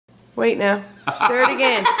Wait now. Stir it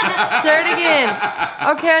again. Stir it again.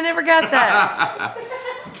 Okay, I never got that.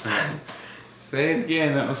 Say it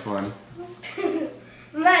again, that was fun.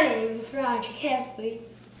 My name is Roderick.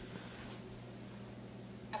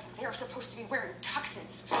 They're supposed to be wearing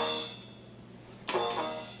tuxes.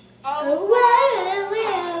 Oh, wow,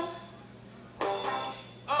 wow.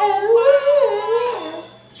 Oh, wow,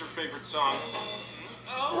 What's your favorite song?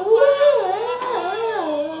 wow. Oh,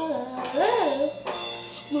 wow.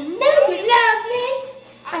 You know you love me.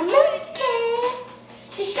 I know you can.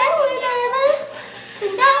 You show whatever. You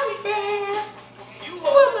know you're there. You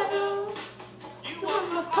want my love. You want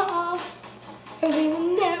my paw. And we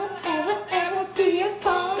will never, ever, ever be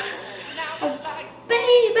apart.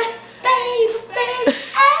 Baby, baby, baby,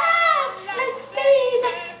 oh, like baby,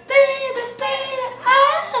 baby, baby,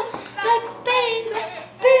 oh, like baby,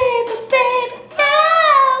 baby, baby,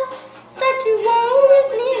 oh, such you always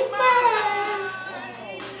need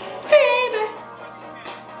mine, baby.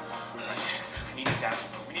 We need to dance.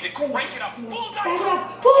 We need to crank it up. Full Back time.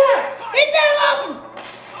 up, pull up, hit that up.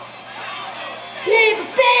 Baby,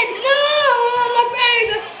 baby, no, like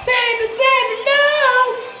baby, baby, baby, no,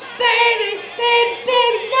 baby, baby,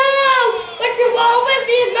 baby, no, but you always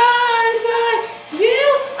be mine, mine. You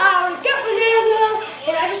already got whatever,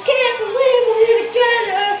 and I just can't believe we're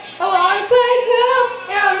together. I wanna play cool,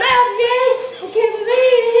 and I love you, I can't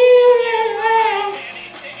believe you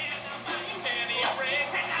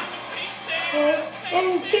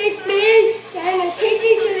and it takes me, and it takes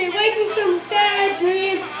me till they wake me from this bad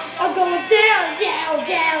dream. I'm going down, down,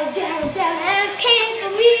 down, down, down, and I can't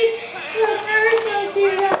believe my first love,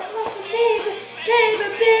 dear. I love you, baby, baby,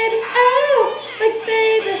 baby, oh, like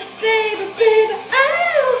baby, baby, baby,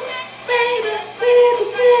 oh, baby, baby,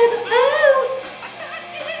 baby, oh,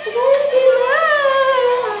 baby,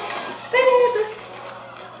 baby,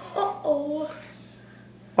 uh-oh.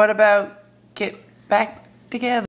 What about get back together?